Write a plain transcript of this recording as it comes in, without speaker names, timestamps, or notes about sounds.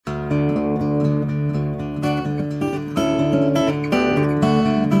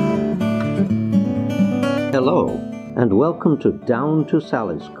Hello, and welcome to Down to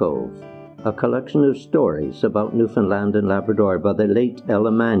Sally's Cove, a collection of stories about Newfoundland and Labrador by the late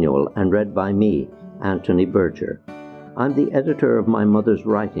Ella Manuel and read by me, Anthony Berger. I'm the editor of my mother's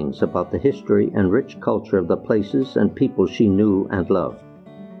writings about the history and rich culture of the places and people she knew and loved.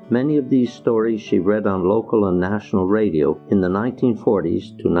 Many of these stories she read on local and national radio in the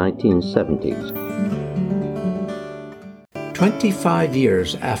 1940s to 1970s. 25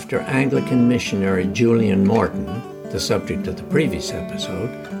 years after Anglican missionary Julian Morton, the subject of the previous episode,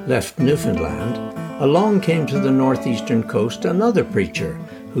 left Newfoundland, along came to the northeastern coast another preacher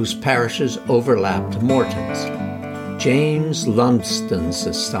whose parishes overlapped Morton's. James Lumsden's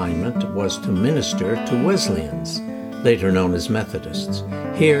assignment was to minister to Wesleyans, later known as Methodists.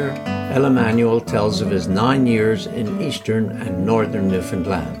 Here, Ella Manuel tells of his 9 years in eastern and northern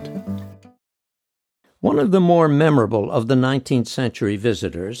Newfoundland. One of the more memorable of the 19th century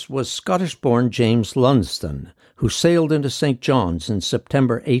visitors was Scottish-born James Lumsden, who sailed into St. John's in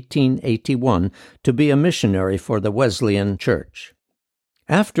September 1881 to be a missionary for the Wesleyan Church.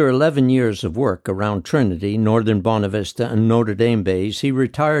 After 11 years of work around Trinity, northern Bonavista, and Notre Dame Bays, he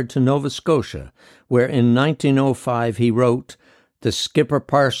retired to Nova Scotia, where in 1905 he wrote, "The Skipper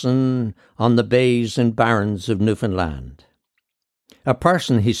Parson on the Bays and Barrens of Newfoundland." A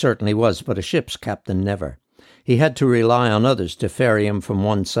parson he certainly was, but a ship's captain never. He had to rely on others to ferry him from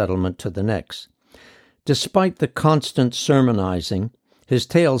one settlement to the next. Despite the constant sermonizing, his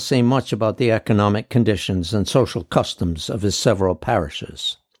tales say much about the economic conditions and social customs of his several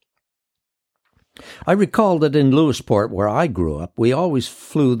parishes. I recall that in Lewisport, where I grew up, we always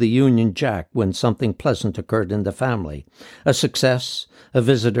flew the Union Jack when something pleasant occurred in the family, a success, a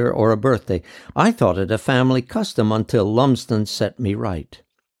visitor, or a birthday. I thought it a family custom until Lumsden set me right.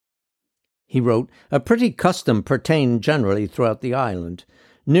 He wrote, "A pretty custom pertained generally throughout the island.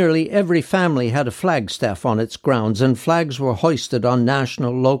 Nearly every family had a flagstaff on its grounds, and flags were hoisted on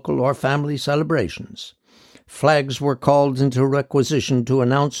national, local, or family celebrations. Flags were called into requisition to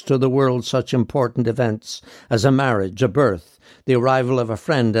announce to the world such important events as a marriage, a birth, the arrival of a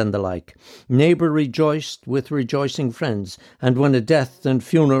friend, and the like. Neighbour rejoiced with rejoicing friends, and when a death and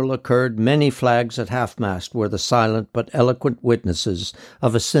funeral occurred, many flags at half-mast were the silent but eloquent witnesses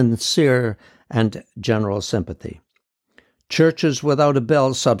of a sincere and general sympathy. Churches without a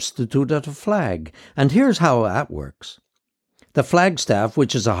bell substituted a flag, and here's how that works. The flagstaff,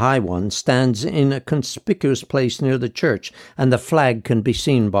 which is a high one, stands in a conspicuous place near the church, and the flag can be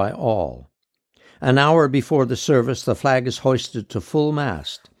seen by all. An hour before the service, the flag is hoisted to full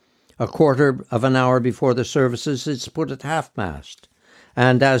mast. A quarter of an hour before the services, it's put at half-mast.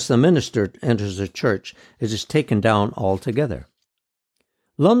 And as the minister enters the church, it is taken down altogether."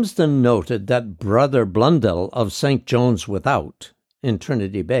 Lumsden noted that Brother Blundell of St. John's Without, in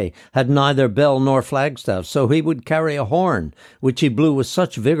Trinity Bay, had neither bell nor flagstaff, so he would carry a horn, which he blew with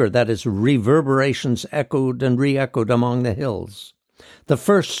such vigor that its reverberations echoed and re-echoed among the hills. The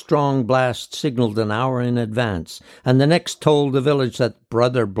first strong blast signaled an hour in advance, and the next told the village that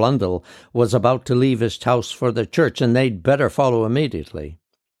Brother Blundell was about to leave his house for the church, and they'd better follow immediately.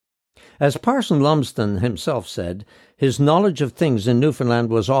 As Parson Lumsden himself said, his knowledge of things in Newfoundland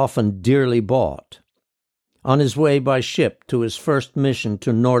was often dearly bought. On his way by ship to his first mission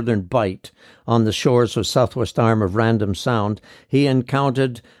to Northern Bight, on the shores of southwest arm of Random Sound, he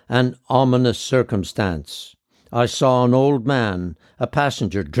encountered an ominous circumstance. "I saw an old man, a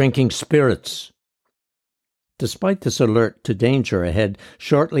passenger, drinking spirits." Despite this alert to danger ahead,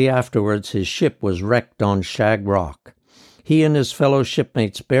 shortly afterwards his ship was wrecked on Shag Rock. He and his fellow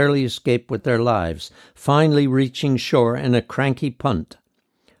shipmates barely escaped with their lives, finally reaching shore in a cranky punt.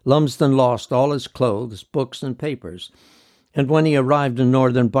 Lumsden lost all his clothes, books, and papers, and when he arrived in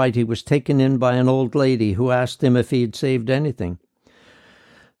Northern Bight, he was taken in by an old lady who asked him if he had saved anything.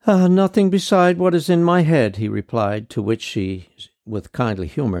 "Nothing beside what is in my head," he replied, to which she, with kindly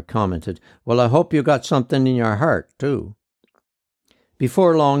humor, commented, "Well, I hope you got something in your heart, too."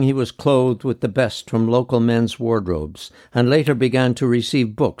 Before long he was clothed with the best from local men's wardrobes, and later began to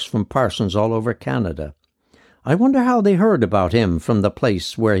receive books from parsons all over Canada. I wonder how they heard about him from the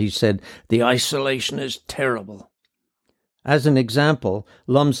place where he said, "The isolation is terrible." As an example,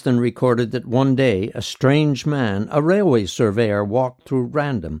 Lumsden recorded that one day a strange man, a railway surveyor, walked through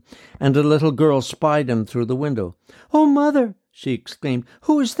Random, and a little girl spied him through the window. "Oh, mother," she exclaimed,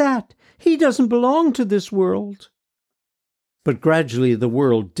 "who is that? He doesn't belong to this world." But gradually the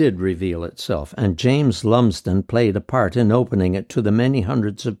world did reveal itself, and James Lumsden played a part in opening it to the many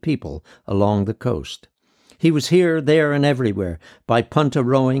hundreds of people along the coast. He was here, there, and everywhere, by punta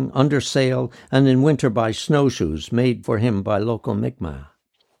rowing, under sail, and in winter by snowshoes made for him by local Mi'kmaq.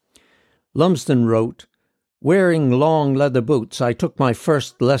 Lumsden wrote, Wearing long leather boots, I took my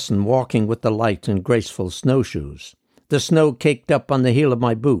first lesson walking with the light and graceful snowshoes. The snow caked up on the heel of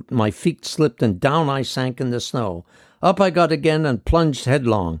my boot, my feet slipped, and down I sank in the snow. Up I got again and plunged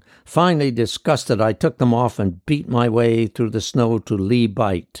headlong. Finally, disgusted, I took them off and beat my way through the snow to Lee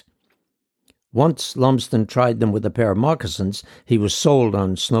Bight. Once Lumsden tried them with a pair of moccasins, he was sold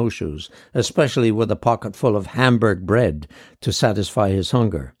on snowshoes, especially with a pocket full of Hamburg bread to satisfy his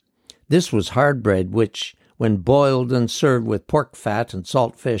hunger. This was hard bread which, when boiled and served with pork fat and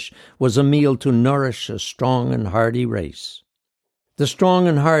salt fish, was a meal to nourish a strong and hardy race. The strong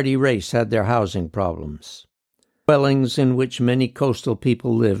and hardy race had their housing problems. Dwellings in which many coastal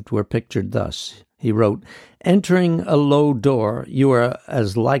people lived were pictured thus. He wrote, "Entering a low door, you are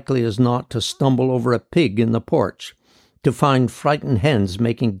as likely as not to stumble over a pig in the porch, to find frightened hens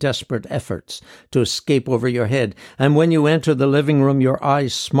making desperate efforts to escape over your head, and when you enter the living room, your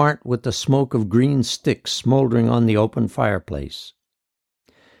eyes smart with the smoke of green sticks smoldering on the open fireplace."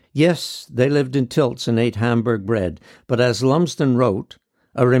 Yes, they lived in tilts and ate Hamburg bread, but as Lumsden wrote,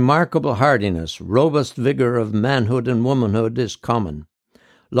 "A remarkable hardiness, robust vigor of manhood and womanhood is common.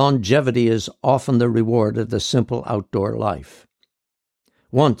 Longevity is often the reward of the simple outdoor life."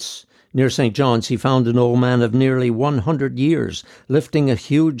 Once, near St. John's, he found an old man of nearly 100 years lifting a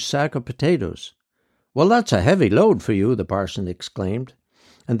huge sack of potatoes. "Well, that's a heavy load for you," the parson exclaimed.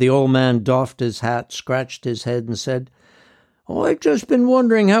 And the old man doffed his hat, scratched his head, and said, "I've just been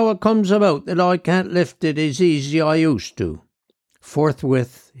wondering how it comes about that I can't lift it as easy as I used to."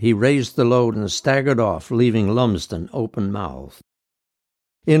 Forthwith he raised the load and staggered off, leaving Lumsden open-mouthed.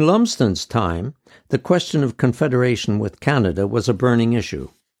 In Lumsden's time, the question of confederation with Canada was a burning issue.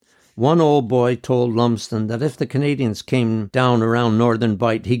 One old boy told Lumsden that if the Canadians came down around Northern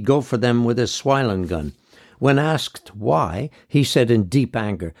Bight, he'd go for them with his Swilin gun. When asked why, he said in deep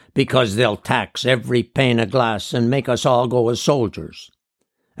anger, "Because they'll tax every pane of glass and make us all go as soldiers."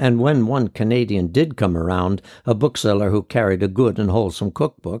 And when one Canadian did come around, a bookseller who carried a good and wholesome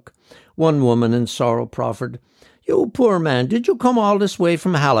cookbook, one woman in sorrow proffered, "You poor man, did you come all this way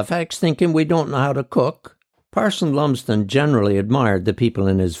from Halifax thinking we don't know how to cook?" Parson Lumsden generally admired the people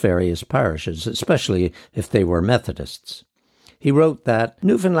in his various parishes, especially if they were Methodists. He wrote that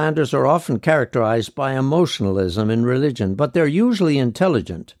Newfoundlanders are often characterized by emotionalism in religion, but they're usually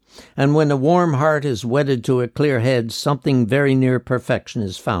intelligent, and when a warm heart is wedded to a clear head, something very near perfection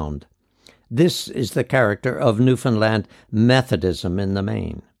is found. This is the character of Newfoundland Methodism in the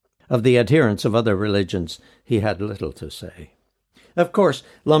main. Of the adherents of other religions, he had little to say. Of course,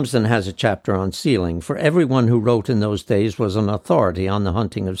 Lumsden has a chapter on sealing, for everyone who wrote in those days was an authority on the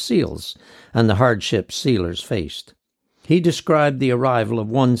hunting of seals and the hardships sealers faced. He described the arrival of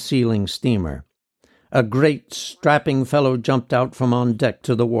one sealing steamer. A great, strapping fellow jumped out from on deck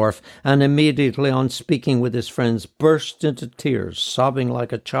to the wharf, and immediately on speaking with his friends burst into tears, sobbing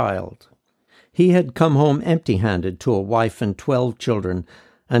like a child. He had come home empty-handed to a wife and 12 children,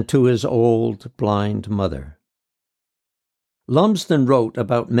 and to his old, blind mother. Lumsden wrote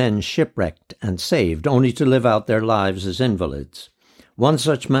about men shipwrecked and saved, only to live out their lives as invalids. One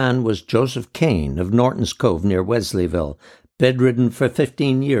such man was Joseph Kane of Norton's Cove near Wesleyville, bedridden for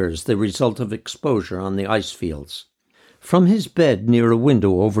 15 years, the result of exposure on the ice fields. From his bed near a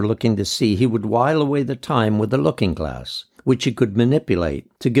window overlooking the sea, he would while away the time with a looking-glass, which he could manipulate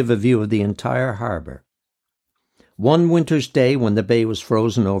to give a view of the entire harbour. One winter's day, when the bay was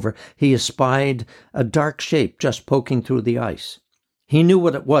frozen over, he espied a dark shape just poking through the ice. He knew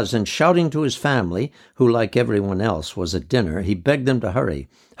what it was, and shouting to his family, who, like everyone else, was at dinner, he begged them to hurry.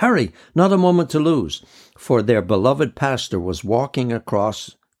 Hurry, not a moment to lose, for their beloved pastor was walking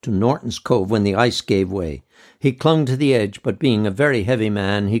across to Norton's Cove when the ice gave way. He clung to the edge, but being a very heavy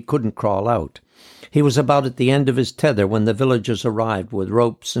man, he couldn't crawl out. He was about at the end of his tether when the villagers arrived with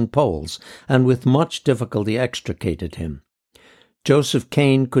ropes and poles, and with much difficulty extricated him. Joseph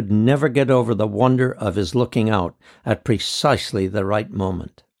Kane could never get over the wonder of his looking out at precisely the right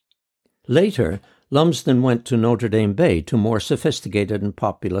moment. Later, Lumsden went to Notre Dame Bay, to more sophisticated and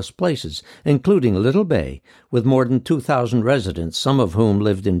populous places, including Little Bay, with more than 2,000 residents, some of whom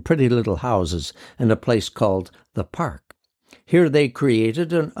lived in pretty little houses in a place called the Park. Here they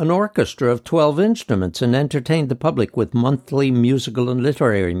created an orchestra of 12 instruments and entertained the public with monthly musical and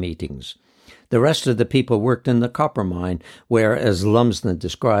literary meetings. The rest of the people worked in the copper mine, where, as Lumsden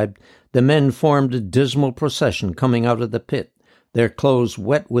described, the men formed a dismal procession coming out of the pit, their clothes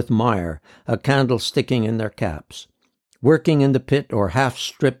wet with mire, a candle sticking in their caps. Working in the pit or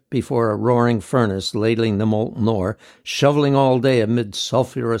half-stripped before a roaring furnace, ladling the molten ore, shoveling all day amid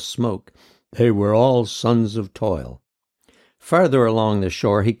sulphurous smoke, they were all sons of toil. Farther along the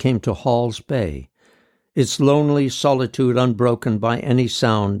shore he came to Hall's Bay. its lonely solitude unbroken by any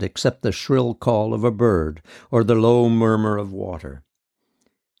sound except the shrill call of a bird or the low murmur of water.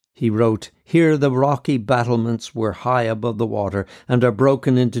 He wrote, "Here the rocky battlements were high above the water and are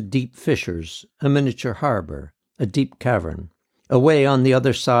broken into deep fissures, a miniature harbour, a deep cavern. Away on the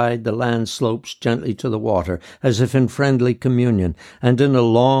other side the land slopes gently to the water, as if in friendly communion, and in a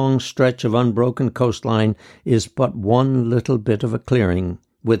long stretch of unbroken coastline is but one little bit of a clearing,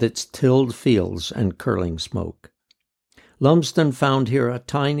 with its tilled fields and curling smoke." Lumsden found here a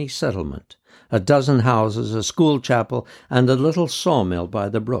tiny settlement, a dozen houses, a school chapel, and a little sawmill by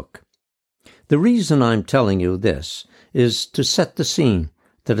the brook. The reason I'm telling you this is to set the scene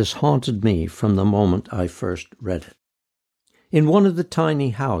that has haunted me from the moment I first read it. In one of the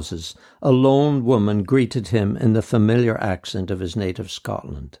tiny houses, a lone woman greeted him in the familiar accent of his native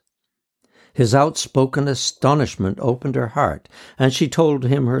Scotland. His outspoken astonishment opened her heart, and she told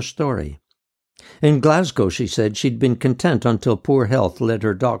him her story. In Glasgow, she said, she'd been content until poor health led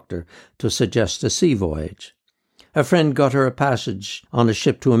her doctor to suggest a sea voyage. A friend got her a passage on a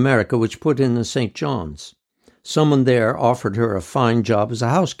ship to America, which put in St. John's. Someone there offered her a fine job as a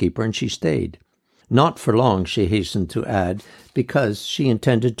housekeeper, and she stayed. Not for long, she hastened to add, because she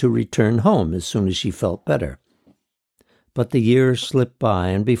intended to return home as soon as she felt better. But the years slipped by,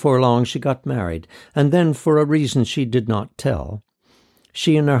 and before long she got married, and then, for a reason she did not tell,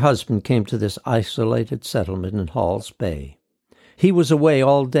 she and her husband came to this isolated settlement in Hall's Bay. He was away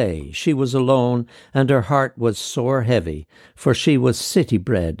all day, she was alone, and her heart was sore heavy, for she was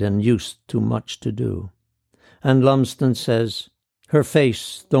city-bred and used to much to do. And Lumsden says, her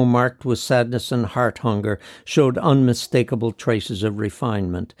face, though marked with sadness and heart-hunger, showed unmistakable traces of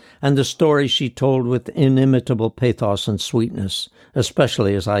refinement, and the story she told with inimitable pathos and sweetness,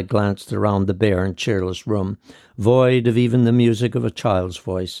 especially as I glanced around the bare and cheerless room, void of even the music of a child's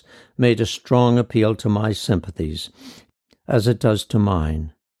voice, made a strong appeal to my sympathies, as it does to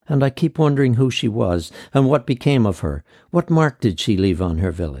mine. And I keep wondering who she was, and what became of her. What mark did she leave on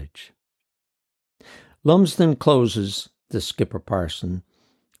her village? Lumsden closes The Skipper Parson,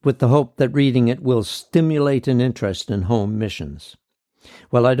 with the hope that reading it will stimulate an interest in home missions.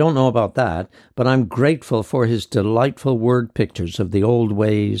 Well, I don't know about that, but I'm grateful for his delightful word pictures of the old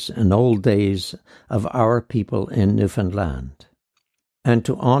ways and old days of our people in Newfoundland. And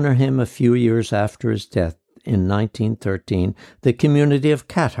to honor him a few years after his death in 1913, the community of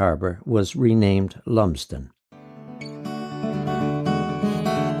Cat Harbour was renamed Lumsden.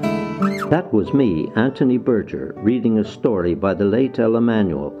 That was me, Anthony Berger, reading a story by the late Ella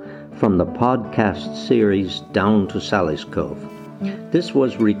Manuel from the podcast series Down to Sally's Cove. This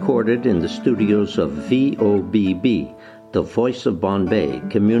was recorded in the studios of VOBB, the Voice of Bombay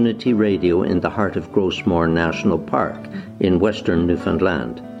community radio in the heart of Grossmore National Park in western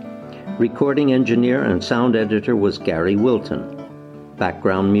Newfoundland. Recording engineer and sound editor was Gary Wilton.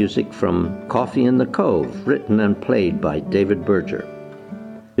 Background music from Coffee in the Cove, written and played by David Berger.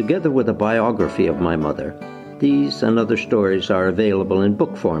 Together with a biography of my mother, these and other stories are available in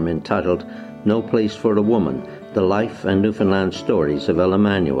book form entitled No Place for a Woman, The Life and Newfoundland Stories of Ella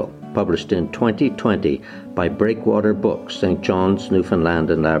Manuel, published in 2020 by Breakwater Books, St. John's,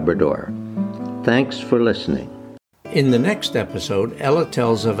 Newfoundland and Labrador. Thanks for listening. In the next episode, Ella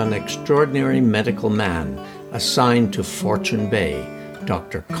tells of an extraordinary medical man assigned to Fortune Bay,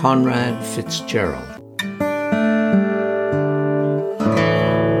 Dr. Conrad Fitzgerald.